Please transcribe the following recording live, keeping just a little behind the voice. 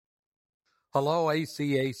Hello,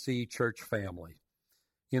 ACAC church family.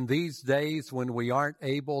 In these days when we aren't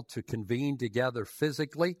able to convene together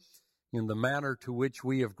physically in the manner to which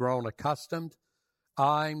we have grown accustomed,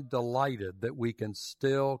 I'm delighted that we can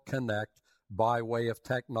still connect by way of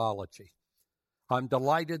technology. I'm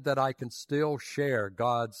delighted that I can still share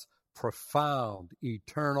God's profound,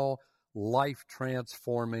 eternal,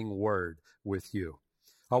 life-transforming word with you.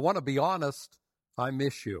 I want to be honest, I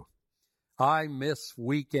miss you. I miss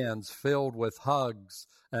weekends filled with hugs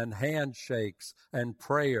and handshakes and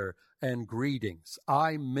prayer and greetings.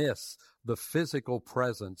 I miss the physical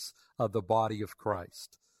presence of the body of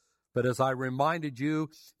Christ. But as I reminded you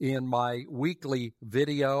in my weekly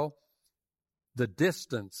video, the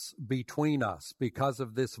distance between us because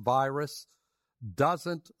of this virus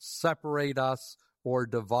doesn't separate us or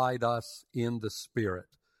divide us in the Spirit.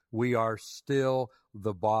 We are still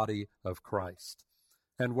the body of Christ.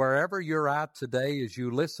 And wherever you're at today as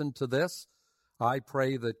you listen to this, I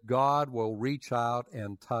pray that God will reach out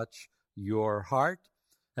and touch your heart,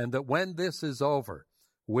 and that when this is over,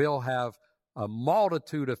 we'll have a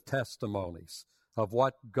multitude of testimonies of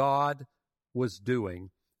what God was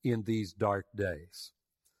doing in these dark days.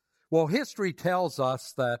 Well, history tells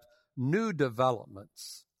us that new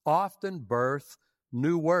developments often birth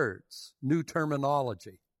new words, new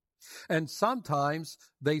terminology. And sometimes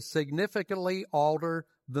they significantly alter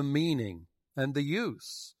the meaning and the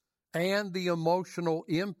use and the emotional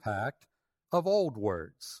impact of old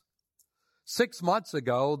words. 6 months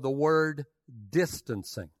ago, the word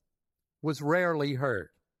distancing was rarely heard.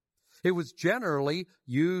 It was generally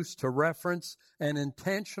used to reference an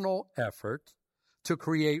intentional effort to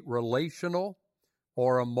create relational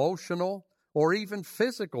or emotional or even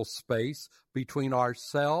physical space between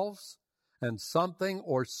ourselves and something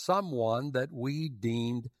or someone that we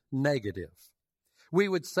deemed negative. We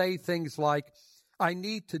would say things like, I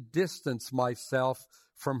need to distance myself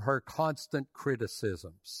from her constant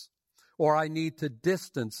criticisms, or I need to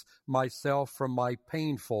distance myself from my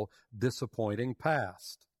painful, disappointing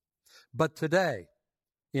past. But today,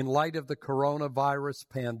 in light of the coronavirus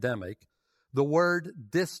pandemic, the word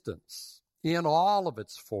distance, in all of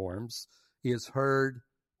its forms, is heard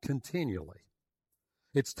continually.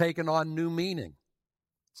 It's taken on new meaning.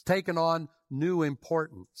 It's taken on new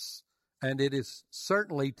importance. And it is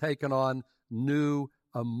certainly taken on new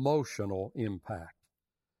emotional impact.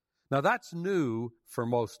 Now, that's new for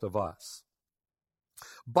most of us.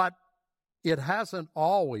 But it hasn't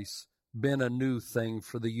always been a new thing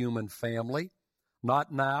for the human family,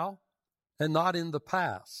 not now and not in the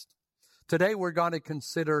past. Today, we're going to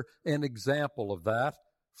consider an example of that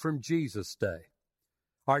from Jesus' day.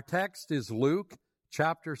 Our text is Luke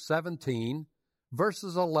chapter 17,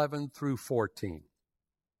 verses 11 through 14.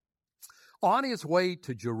 On his way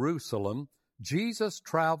to Jerusalem, Jesus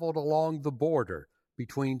traveled along the border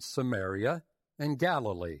between Samaria and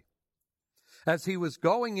Galilee. As he was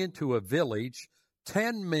going into a village,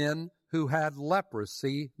 10 men who had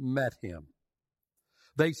leprosy met him.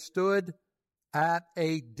 They stood at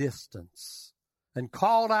a distance and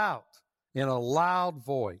called out in a loud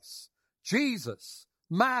voice, Jesus,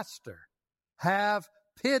 Master, have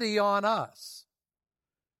pity on us.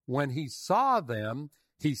 When he saw them,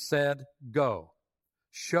 he said, Go,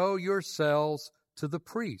 show yourselves to the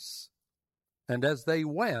priests. And as they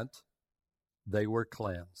went, they were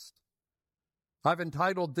cleansed. I've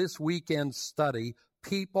entitled this weekend's study,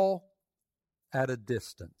 People at a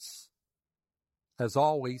Distance. As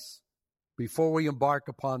always, before we embark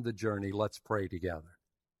upon the journey, let's pray together.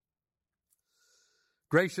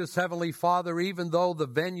 Gracious Heavenly Father, even though the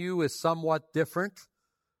venue is somewhat different,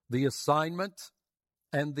 the assignment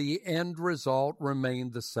and the end result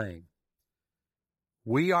remain the same.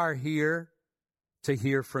 We are here to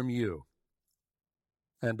hear from you.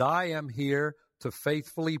 And I am here to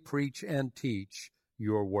faithfully preach and teach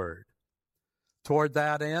your word. Toward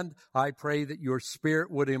that end, I pray that your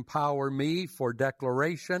Spirit would empower me for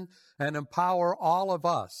declaration and empower all of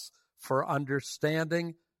us for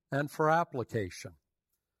understanding and for application.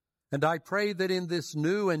 And I pray that in this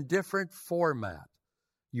new and different format,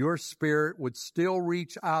 your Spirit would still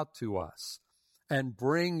reach out to us and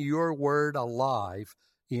bring your word alive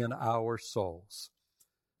in our souls.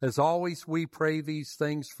 As always, we pray these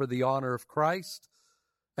things for the honor of Christ,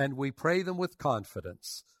 and we pray them with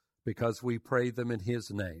confidence because we pray them in his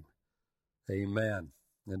name. Amen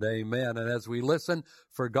and amen. And as we listen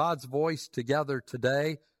for God's voice together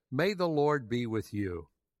today, may the Lord be with you.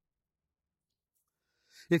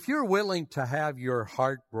 If you're willing to have your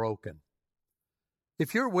heart broken,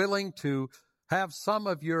 if you're willing to have some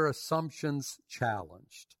of your assumptions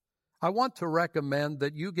challenged, I want to recommend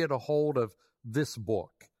that you get a hold of this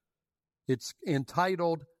book. It's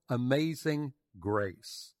entitled Amazing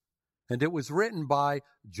Grace, and it was written by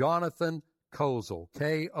Jonathan Kozol,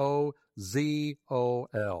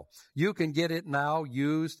 Kozol. You can get it now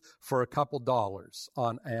used for a couple dollars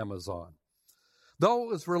on Amazon. Though it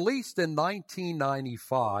was released in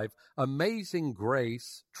 1995, Amazing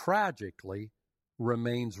Grace tragically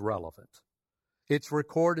remains relevant. Its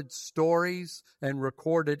recorded stories and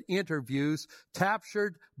recorded interviews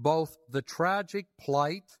captured both the tragic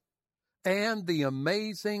plight and the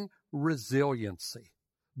amazing resiliency,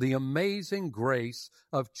 the amazing grace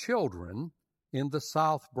of children in the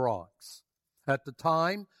South Bronx, at the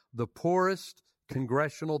time the poorest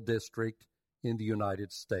congressional district in the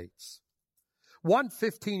United States. One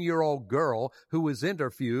 15-year-old girl who was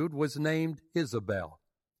interviewed was named Isabel.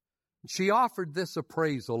 She offered this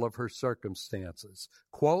appraisal of her circumstances.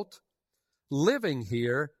 Quote, "Living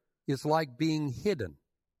here is like being hidden.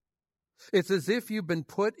 It's as if you've been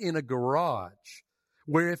put in a garage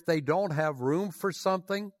where if they don't have room for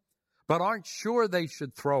something but aren't sure they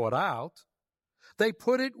should throw it out, they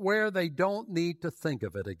put it where they don't need to think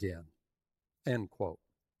of it again." End quote.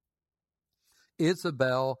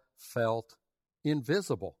 Isabel felt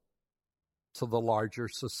invisible to the larger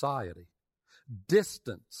society,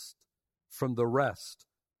 distanced from the rest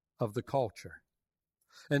of the culture.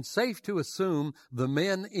 And safe to assume the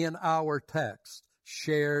men in our text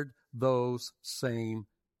shared those same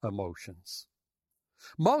emotions.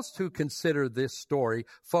 Most who consider this story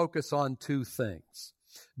focus on two things: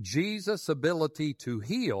 Jesus' ability to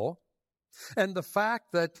heal and the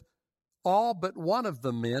fact that all but one of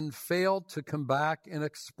the men failed to come back and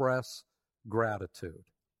express gratitude.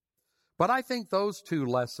 But I think those two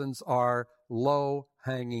lessons are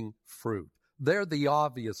low-hanging fruit. They're the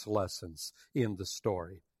obvious lessons in the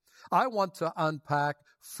story. I want to unpack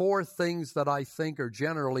four things that I think are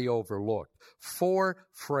generally overlooked, four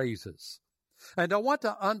phrases. And I want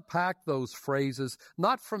to unpack those phrases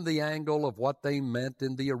not from the angle of what they meant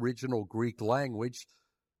in the original Greek language,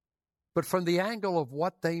 but from the angle of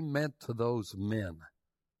what they meant to those men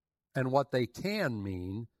and what they can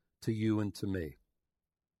mean to you and to me.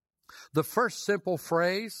 The first simple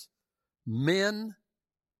phrase, men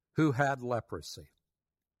who had leprosy.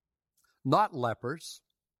 Not lepers.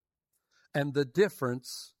 And the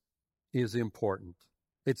difference is important.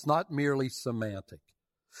 It's not merely semantic.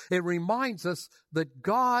 It reminds us that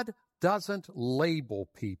God doesn't label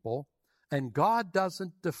people and God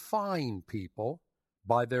doesn't define people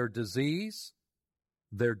by their disease,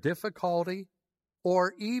 their difficulty,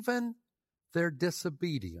 or even their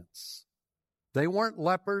disobedience. They weren't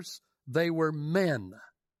lepers, they were men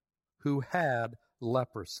who had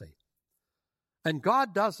leprosy. And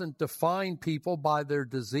God doesn't define people by their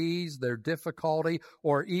disease, their difficulty,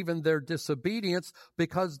 or even their disobedience,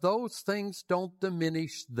 because those things don't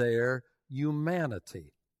diminish their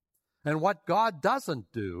humanity. And what God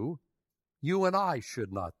doesn't do, you and I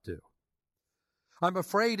should not do. I'm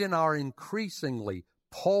afraid in our increasingly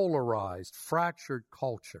polarized, fractured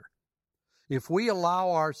culture, if we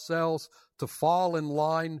allow ourselves to fall in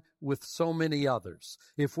line with so many others,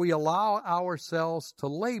 if we allow ourselves to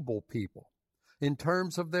label people in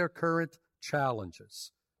terms of their current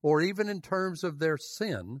challenges, or even in terms of their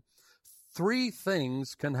sin, three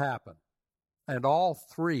things can happen, and all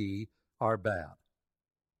three are bad.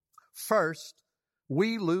 First,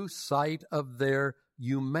 we lose sight of their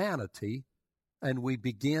humanity, and we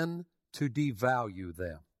begin to devalue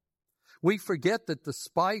them. We forget that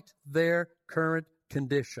despite their current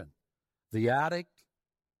condition, the addict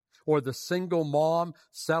or the single mom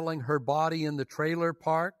selling her body in the trailer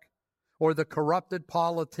park or the corrupted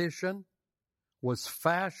politician was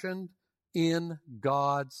fashioned in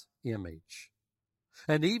God's image.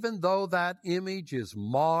 And even though that image is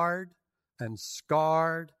marred and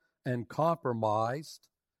scarred and compromised,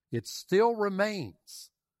 it still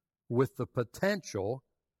remains with the potential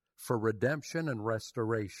for redemption and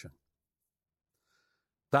restoration.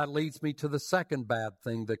 That leads me to the second bad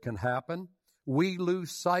thing that can happen. We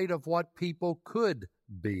lose sight of what people could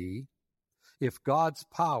be if God's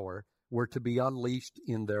power were to be unleashed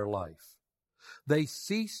in their life. They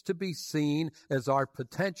cease to be seen as our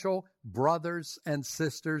potential brothers and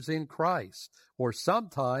sisters in Christ, or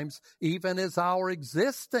sometimes even as our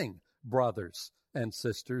existing brothers and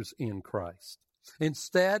sisters in Christ.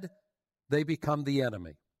 Instead, they become the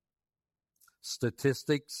enemy.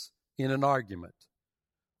 Statistics in an argument.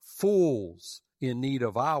 Fools in need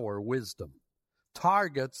of our wisdom.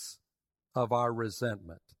 Targets of our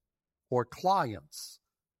resentment. Or clients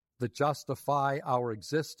that justify our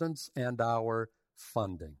existence and our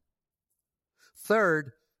funding.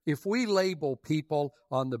 Third, if we label people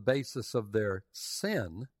on the basis of their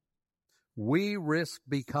sin, we risk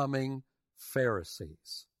becoming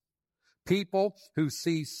Pharisees, people who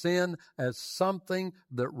see sin as something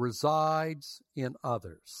that resides in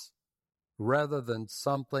others rather than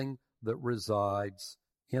something that resides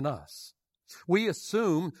in us. We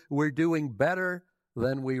assume we're doing better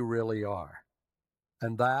than we really are,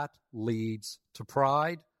 and that leads to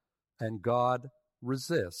pride, and God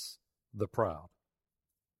resists the proud.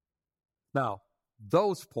 Now,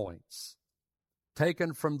 those points,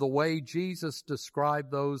 taken from the way Jesus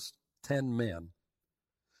described those 10 men,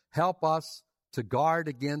 help us to guard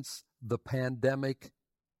against the pandemic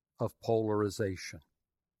of polarization.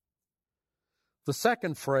 The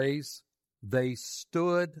second phrase, they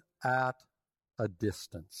stood at a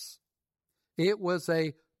distance. It was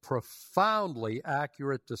a profoundly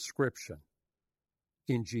accurate description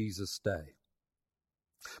in Jesus' day.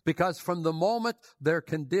 Because from the moment their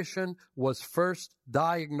condition was first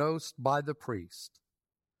diagnosed by the priest,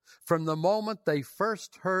 from the moment they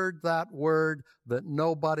first heard that word that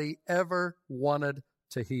nobody ever wanted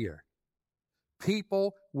to hear,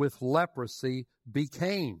 people with leprosy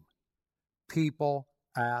became people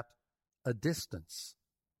at a distance.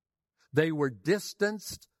 They were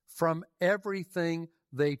distanced from everything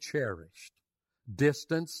they cherished,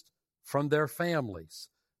 distanced from their families,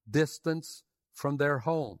 distanced from their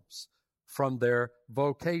homes, from their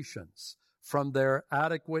vocations, from their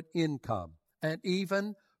adequate income, and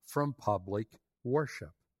even from public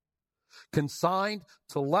worship. Consigned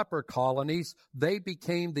to leper colonies, they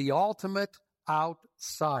became the ultimate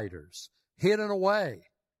outsiders, hidden away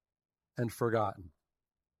and forgotten.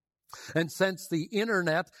 And since the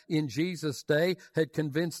internet in Jesus' day had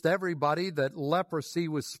convinced everybody that leprosy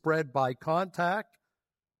was spread by contact,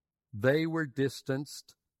 they were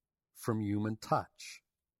distanced from human touch.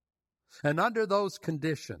 And under those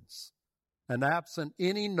conditions, and absent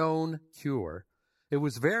any known cure, it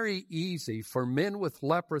was very easy for men with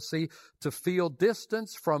leprosy to feel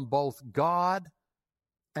distance from both God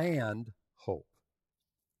and hope.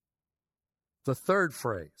 The third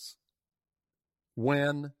phrase,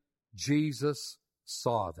 when Jesus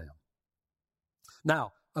saw them.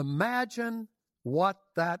 Now, imagine what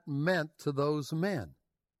that meant to those men,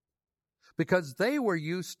 because they were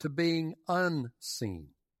used to being unseen.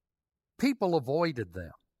 People avoided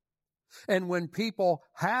them. And when people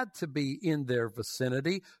had to be in their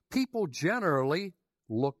vicinity, people generally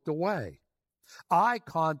looked away. Eye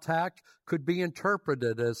contact could be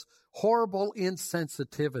interpreted as horrible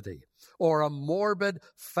insensitivity or a morbid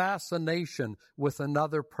fascination with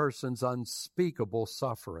another person's unspeakable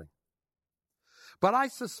suffering. But I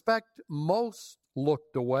suspect most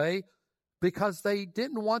looked away because they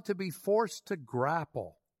didn't want to be forced to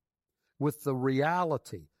grapple with the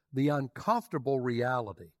reality, the uncomfortable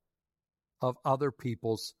reality of other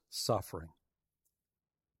people's suffering.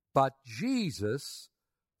 But Jesus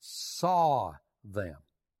saw them,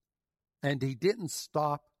 and he didn't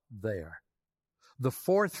stop there. The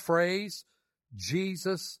fourth phrase,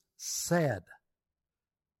 Jesus said.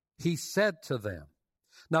 He said to them.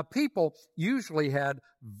 Now, people usually had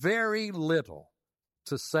very little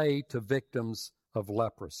to say to victims of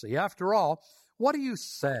leprosy. After all, what do you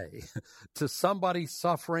say to somebody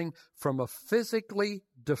suffering from a physically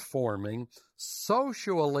deforming,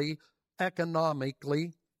 socially,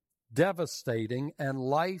 economically devastating, and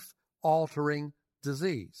life-altering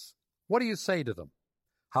disease? What do you say to them?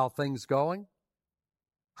 How things going?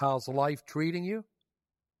 How's life treating you?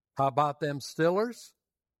 How about them stillers?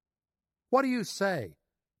 What do you say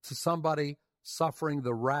to somebody suffering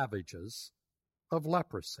the ravages of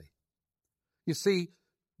leprosy? You see,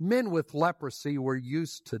 men with leprosy were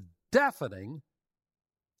used to deafening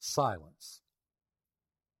silence.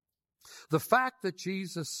 The fact that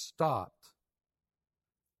Jesus stopped,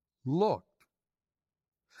 looked,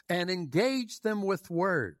 and engaged them with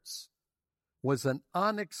words was an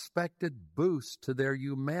unexpected boost to their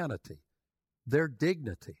humanity, their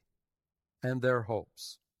dignity, and their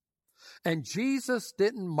hopes. And Jesus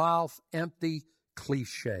didn't mouth empty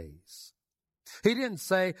cliches. He didn't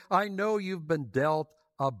say, I know you've been dealt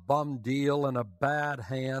a bum deal and a bad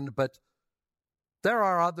hand, but there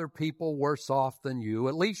are other people worse off than you.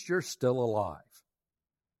 At least you're still alive.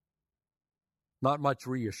 Not much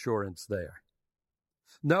reassurance there.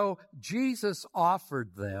 No, Jesus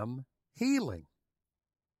offered them healing,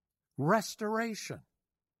 restoration,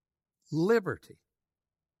 liberty.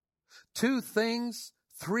 2 things,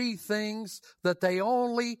 3 things that they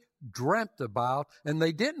only dreamt about, and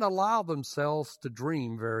they didn't allow themselves to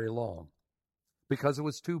dream very long because it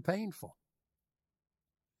was too painful.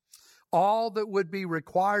 All that would be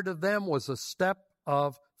required of them was a step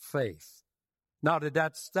of faith. Now, did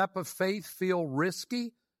that step of faith feel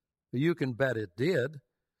risky? You can bet it did.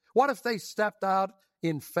 What if they stepped out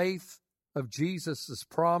in faith of Jesus'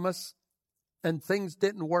 promise and things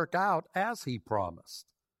didn't work out as he promised?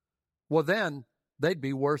 Well, then they'd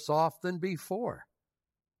be worse off than before.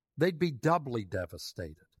 They'd be doubly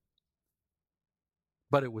devastated.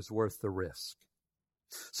 But it was worth the risk.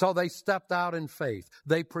 So they stepped out in faith.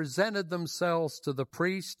 They presented themselves to the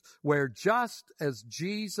priest where, just as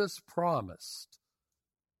Jesus promised,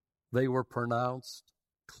 they were pronounced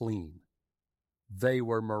clean. They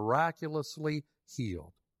were miraculously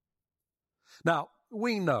healed. Now,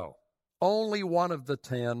 we know only one of the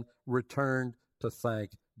 10 returned to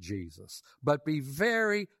thank Jesus. But be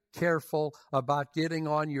very careful about getting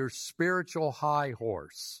on your spiritual high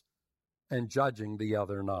horse and judging the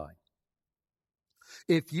other 9.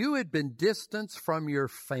 If you had been distanced from your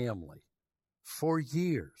family for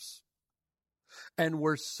years and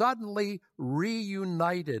were suddenly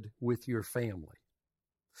reunited with your family,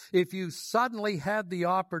 if you suddenly had the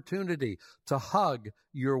opportunity to hug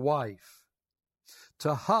your wife,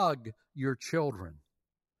 to hug your children,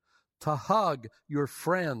 to hug your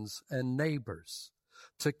friends and neighbors,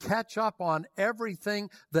 to catch up on everything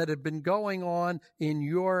that had been going on in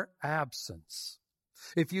your absence,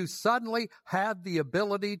 if you suddenly had the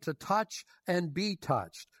ability to touch and be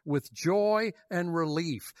touched with joy and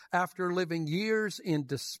relief after living years in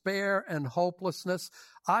despair and hopelessness,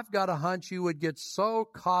 I've got a hunch you would get so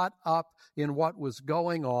caught up in what was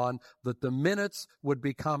going on that the minutes would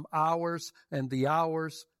become hours and the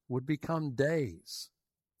hours would become days.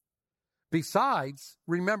 Besides,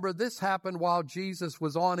 remember, this happened while Jesus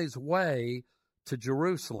was on his way to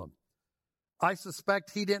Jerusalem. I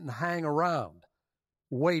suspect he didn't hang around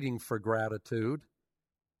waiting for gratitude,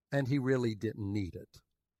 and he really didn't need it.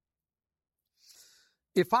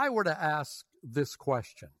 If I were to ask this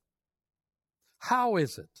question, how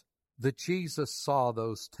is it that Jesus saw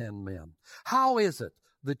those 10 men? How is it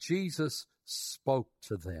that Jesus spoke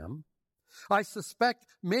to them? I suspect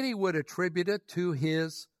many would attribute it to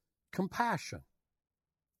his compassion.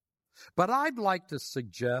 But I'd like to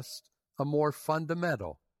suggest a more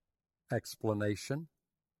fundamental explanation.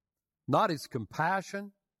 Not his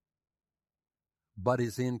compassion, but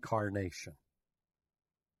his incarnation.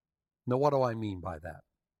 Now, what do I mean by that?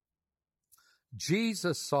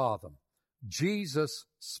 Jesus saw them. Jesus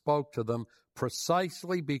spoke to them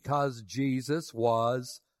precisely because Jesus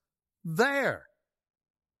was there.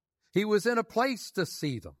 He was in a place to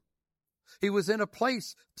see them. He was in a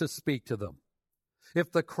place to speak to them.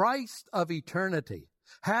 If the Christ of eternity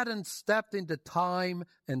hadn't stepped into time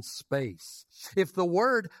and space, if the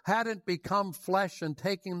Word hadn't become flesh and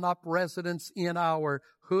taken up residence in our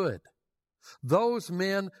hood, those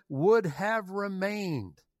men would have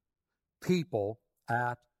remained people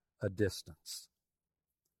at a distance.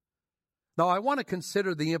 Now, I want to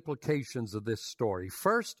consider the implications of this story.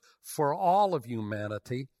 First, for all of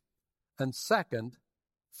humanity, and second,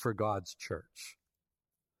 for God's church.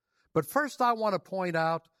 But first, I want to point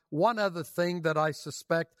out one other thing that I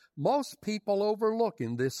suspect most people overlook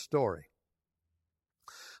in this story.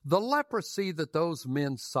 The leprosy that those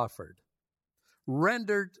men suffered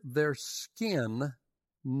rendered their skin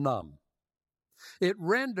numb. It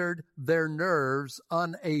rendered their nerves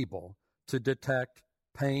unable to detect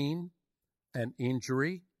pain and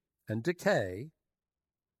injury and decay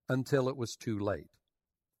until it was too late.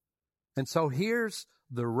 And so here's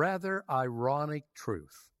the rather ironic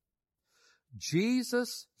truth.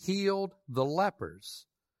 Jesus healed the lepers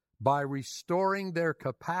by restoring their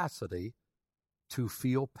capacity to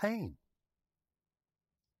feel pain.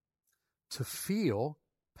 To feel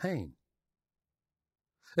pain.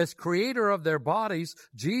 As creator of their bodies,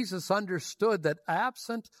 Jesus understood that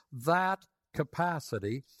absent that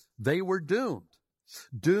capacity, they were doomed.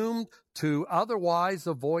 Doomed to otherwise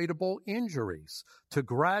avoidable injuries, to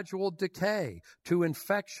gradual decay, to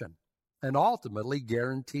infection, and ultimately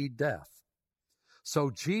guaranteed death.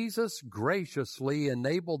 So Jesus graciously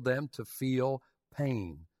enabled them to feel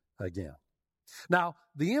pain again. Now,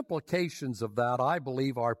 the implications of that, I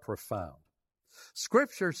believe, are profound.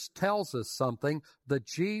 Scripture tells us something that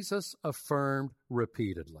Jesus affirmed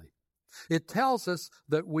repeatedly. It tells us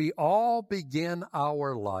that we all begin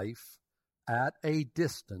our life at a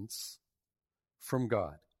distance from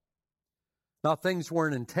God. Now, things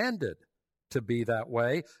weren't intended to be that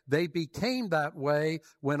way. They became that way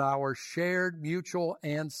when our shared mutual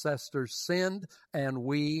ancestors sinned and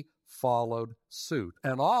we followed suit.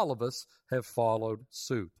 And all of us have followed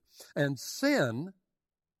suit. And sin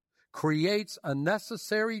creates a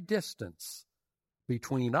necessary distance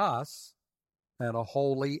between us and a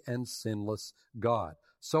holy and sinless God.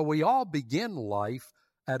 So we all begin life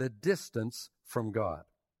at a distance from God.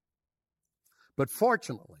 But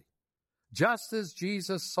fortunately, just as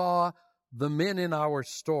Jesus saw the men in our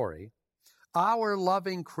story, our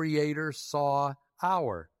loving Creator saw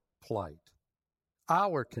our plight,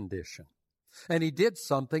 our condition, and He did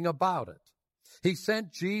something about it. He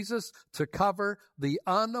sent Jesus to cover the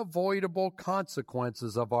unavoidable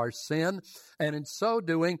consequences of our sin, and in so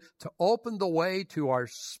doing, to open the way to our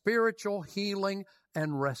spiritual healing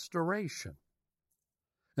and restoration.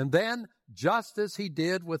 And then, just as He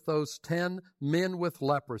did with those 10 men with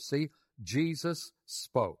leprosy, Jesus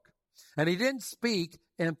spoke. And He didn't speak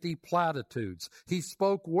empty platitudes. He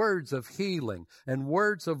spoke words of healing and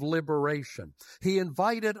words of liberation. He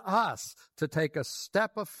invited us to take a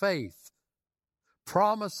step of faith,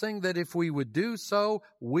 promising that if we would do so,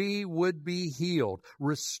 we would be healed,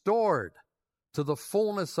 restored to the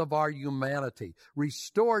fullness of our humanity,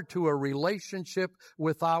 restored to a relationship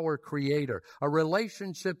with our Creator, a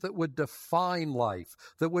relationship that would define life,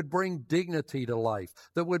 that would bring dignity to life,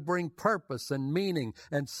 that would bring purpose and meaning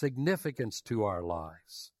and significance to our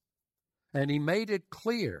lives. And He made it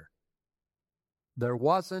clear there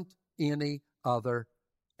wasn't any other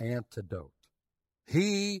antidote.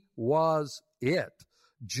 He was it.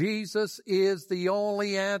 Jesus is the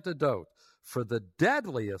only antidote for the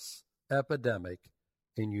deadliest epidemic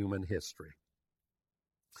in human history.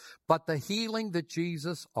 But the healing that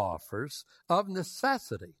Jesus offers of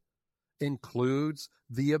necessity includes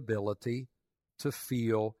the ability to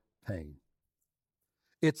feel pain.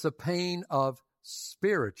 It's a pain of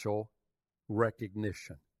spiritual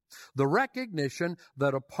recognition. The recognition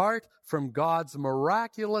that apart from God's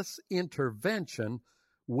miraculous intervention,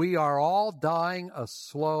 we are all dying a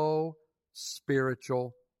slow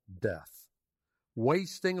spiritual death,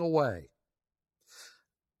 wasting away.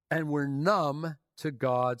 And we're numb to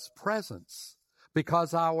God's presence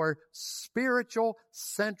because our spiritual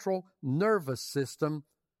central nervous system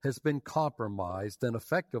has been compromised and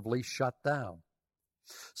effectively shut down.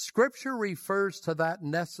 Scripture refers to that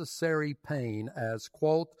necessary pain as,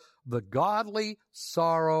 quote, the godly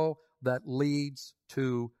sorrow that leads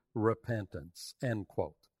to repentance, end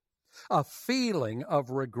quote. A feeling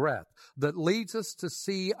of regret that leads us to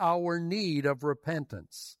see our need of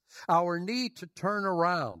repentance, our need to turn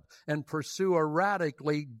around and pursue a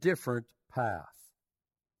radically different path.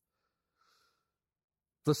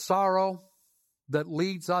 The sorrow that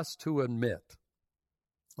leads us to admit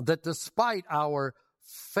that despite our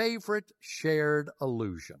favorite shared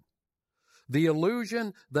illusion, the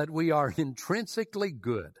illusion that we are intrinsically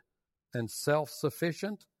good and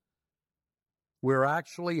self-sufficient, we're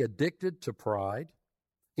actually addicted to pride,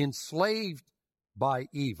 enslaved by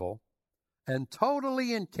evil, and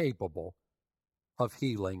totally incapable of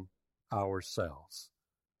healing ourselves.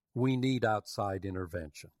 We need outside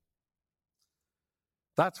intervention.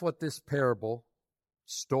 That's what this parable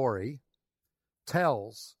story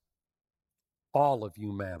tells all of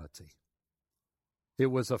humanity. It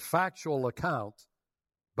was a factual account,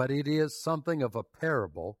 but it is something of a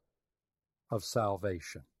parable of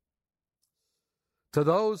salvation. To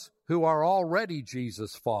those who are already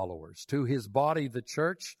Jesus followers, to His body, the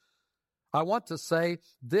church, I want to say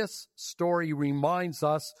this story reminds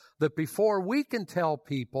us that before we can tell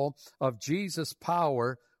people of Jesus'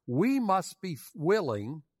 power, we must be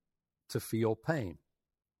willing to feel pain.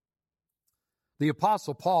 The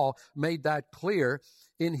Apostle Paul made that clear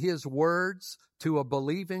in his words to a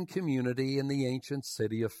believing community in the ancient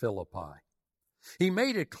city of Philippi. He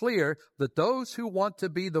made it clear that those who want to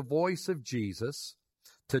be the voice of Jesus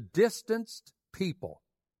to distanced people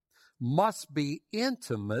must be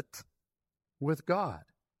intimate with God.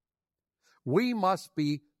 We must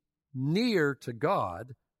be near to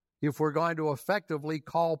God if we're going to effectively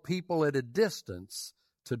call people at a distance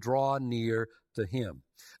to draw near to Him.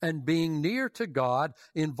 And being near to God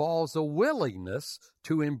involves a willingness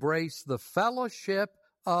to embrace the fellowship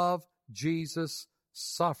of Jesus'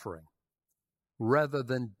 suffering rather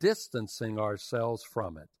than distancing ourselves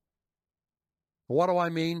from it. What do I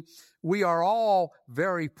mean? We are all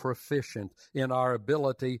very proficient in our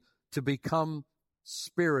ability to become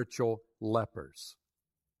spiritual lepers.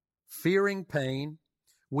 Fearing pain,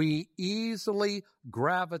 we easily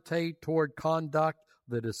gravitate toward conduct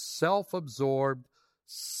that is self-absorbed,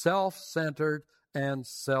 self-centered, and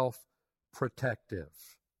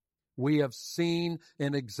self-protective. We have seen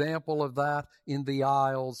an example of that in the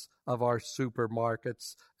aisles of our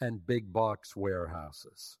supermarkets and big box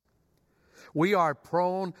warehouses. We are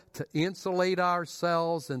prone to insulate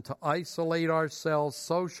ourselves and to isolate ourselves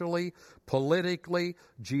socially, politically,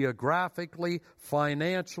 geographically,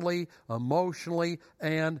 financially, emotionally,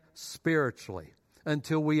 and spiritually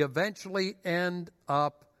until we eventually end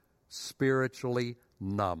up spiritually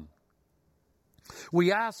numb.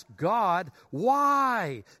 We ask God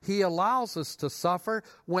why He allows us to suffer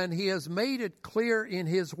when He has made it clear in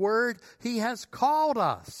His Word He has called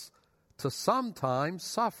us to sometimes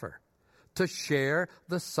suffer, to share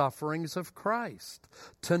the sufferings of Christ,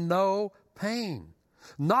 to know pain,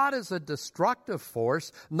 not as a destructive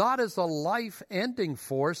force, not as a life-ending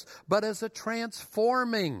force, but as a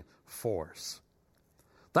transforming force.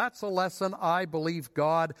 That's a lesson I believe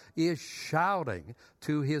God is shouting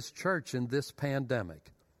to His church in this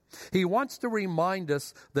pandemic. He wants to remind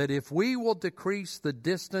us that if we will decrease the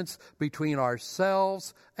distance between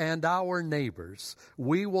ourselves and our neighbors,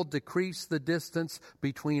 we will decrease the distance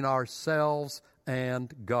between ourselves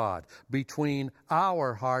and God, between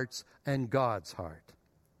our hearts and God's heart.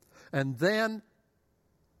 And then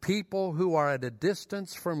people who are at a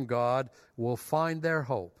distance from God will find their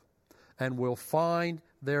hope and will find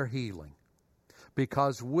their healing,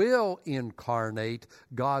 because we'll incarnate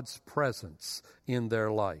God's presence in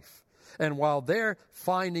their life. And while they're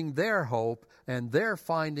finding their hope and they're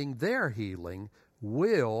finding their healing,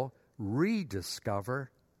 we'll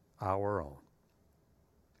rediscover our own.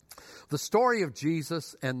 The story of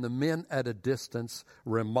Jesus and the men at a distance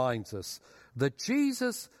reminds us that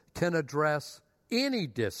Jesus can address any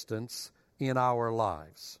distance in our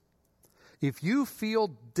lives. If you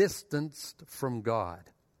feel distanced from God,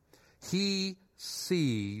 He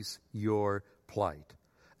sees your plight,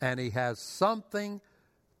 and He has something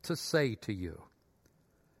to say to you.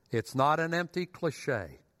 It's not an empty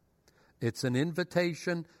cliche. It's an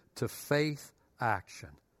invitation to faith action.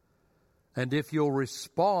 And if you'll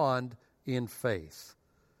respond in faith,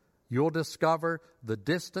 you'll discover the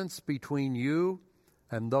distance between you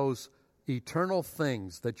and those eternal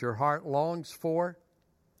things that your heart longs for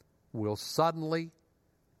will suddenly,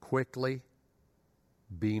 quickly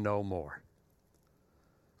be no more.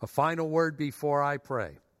 A final word before I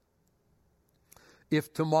pray.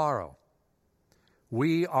 If tomorrow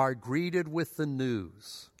we are greeted with the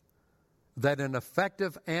news that an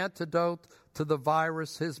effective antidote to the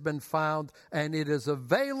virus has been found and it is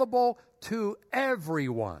available to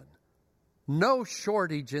everyone, no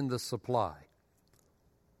shortage in the supply,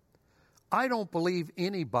 I don't believe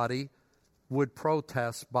anybody would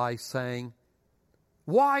protest by saying,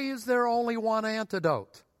 why is there only one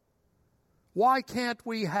antidote? Why can't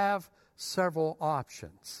we have several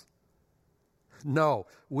options? No,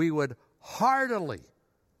 we would heartily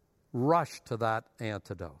rush to that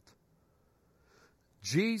antidote.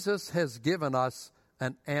 Jesus has given us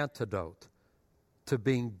an antidote to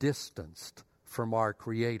being distanced from our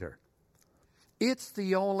Creator. It's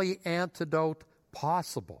the only antidote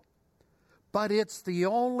possible. But it's the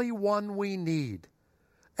only one we need.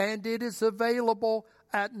 And it is available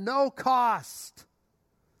at no cost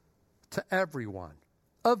to everyone.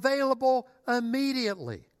 Available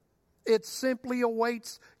immediately. It simply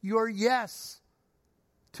awaits your yes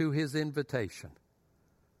to His invitation.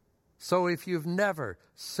 So if you've never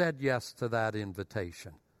said yes to that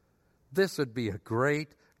invitation, this would be a great,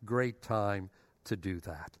 great time to do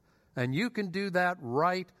that. And you can do that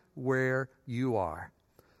right where you are,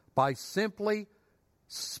 by simply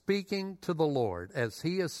speaking to the Lord as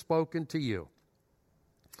He has spoken to you,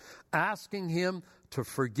 asking Him to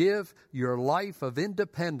forgive your life of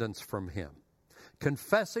independence from Him,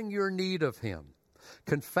 confessing your need of Him,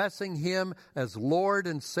 confessing Him as Lord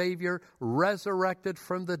and Savior, resurrected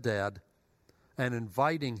from the dead, and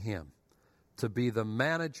inviting Him to be the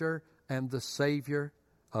manager and the Savior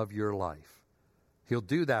of your life. He'll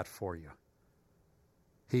do that for you.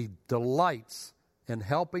 He delights in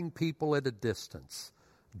helping people at a distance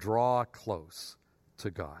draw close to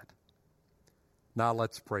God. Now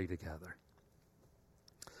let's pray together.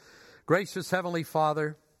 Gracious Heavenly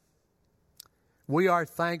Father, we are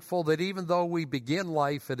thankful that even though we begin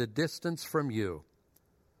life at a distance from You,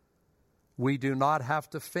 we do not have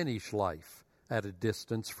to finish life at a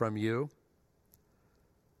distance from You.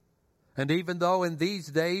 And even though in these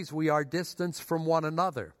days we are distanced from one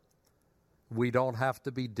another, we don't have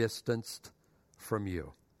to be distanced from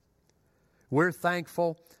You. We're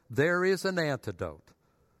thankful there is an antidote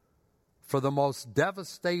for the most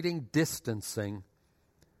devastating distancing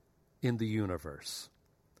in the universe,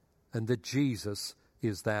 and that Jesus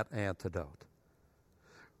is that antidote.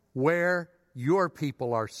 Where Your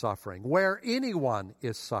people are suffering, where anyone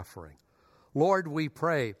is suffering, Lord, we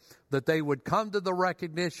pray that they would come to the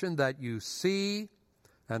recognition that You see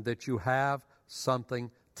and that You have something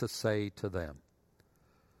to say to them.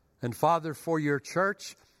 And Father, for Your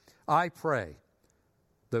church, I pray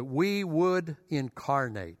that we would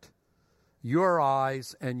incarnate Your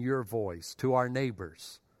eyes and Your voice to our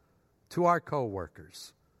neighbors, to our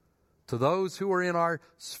co-workers, to those who are in our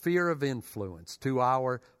sphere of influence, to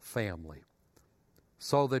our family,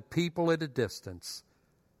 so that people at a distance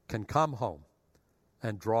can come home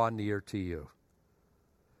and draw near to you.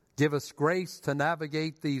 Give us grace to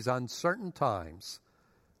navigate these uncertain times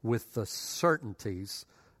with the certainties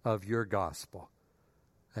of your gospel.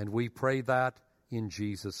 And we pray that in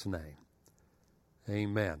Jesus' name.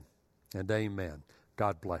 Amen and amen.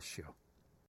 God bless you.